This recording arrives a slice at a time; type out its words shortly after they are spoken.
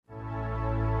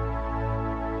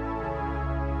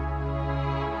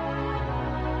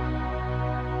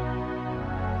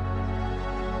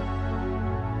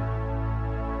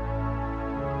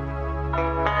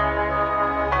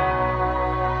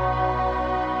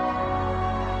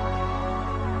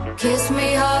Kiss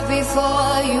me hard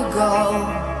before you go.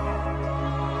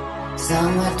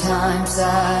 Summertime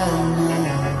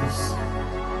sadness.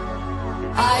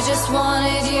 I just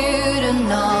wanted you to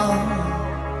know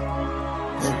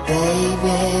that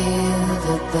baby, you're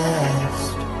the best.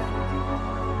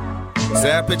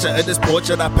 Sad picture of this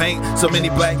portrait I paint. So many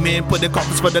black men put their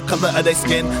coffins for the color of their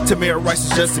skin. Tamir Rice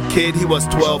is just a kid, he was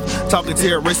 12. Talking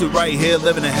terrorists who right here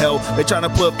living in hell. They trying to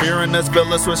put fear in us,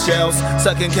 fill us with shells.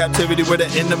 Stuck in captivity where the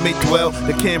enemy dwell.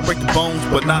 They can't break the bones,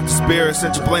 but not the spirit.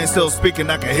 Since your plane still speaking,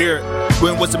 I can hear it.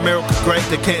 When was a miracle great?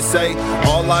 They can't say.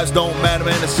 All lives don't matter,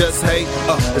 man, it's just hate.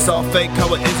 It's all fake,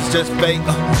 how it ends is just fake.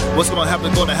 What's gonna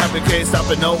happen, can't stop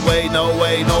it, no way, no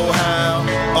way, no how.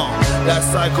 That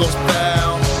cycle's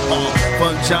foul.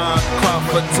 From John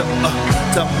Crawford to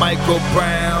Michael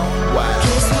Brown. Wow.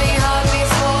 Kiss me hard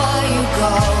before you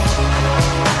go.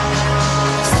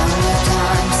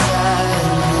 Summertime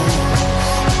sadness.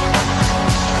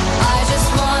 I just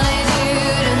wanted you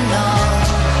to know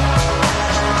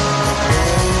that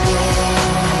baby,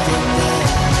 you're the best.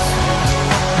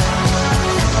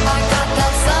 I got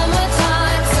that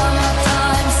summertime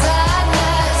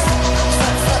sadness.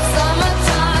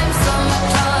 Summertime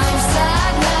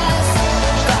sadness.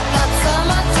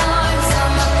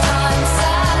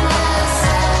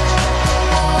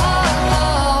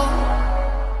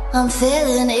 I'm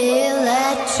feeling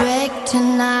electric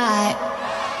tonight.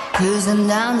 Cruising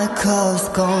down the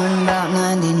coast, going about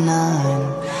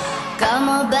 99. Got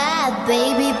my bad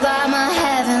baby by my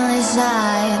heavenly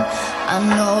side. I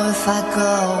know if I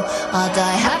go, I'll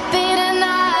die happy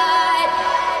tonight.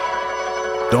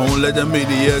 Don't let the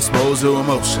media expose your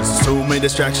emotions. Too many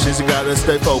distractions, you gotta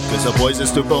stay focused. A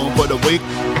poison's too bone for the weak.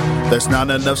 There's not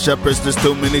enough shepherds, there's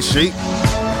too many sheep.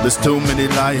 There's too many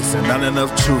lies and not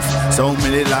enough truth. So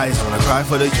many lies, wanna cry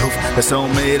for the youth. There's so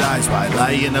many lies, why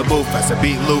lie in the booth? As a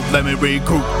beat loop, let me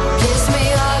regroup. Kiss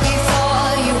me hard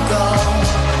before you go.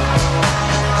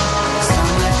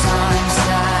 Summertime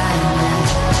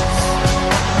sadness.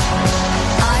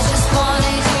 I just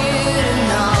wanted you to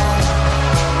know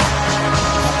that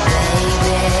baby,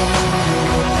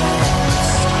 you're the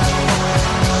best.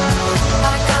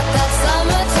 I got that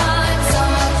summertime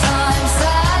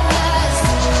sadness.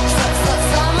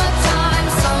 Summertime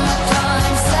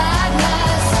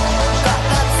sadness. Got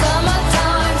that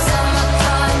summertime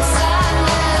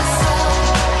sadness.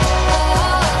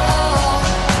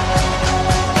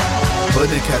 Put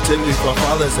in captivity for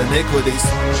fathers' iniquities.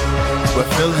 We're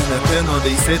feeling the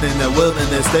penalty, sit in the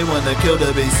wilderness. They wanna kill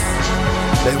the beast.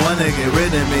 They wanna get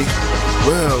rid of me.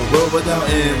 World without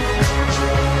end.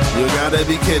 You gotta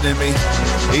be kidding me.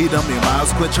 Eat on me,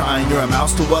 miles, quit trying. You're a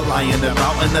mouse to a lion, the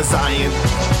mountain of Zion.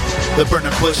 The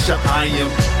burning bush of I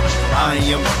am.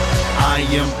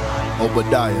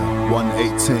 Obadiah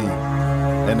 1:18.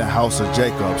 In the house of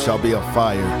Jacob shall be a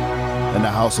fire, in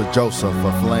the house of Joseph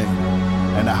a flame,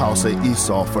 in the house of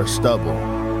Esau for stubble.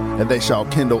 And they shall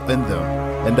kindle in them,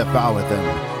 and devour them,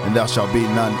 and there shall be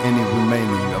none any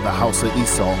remaining of the house of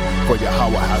Esau, for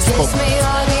Yahweh has spoken. Kiss me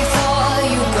hard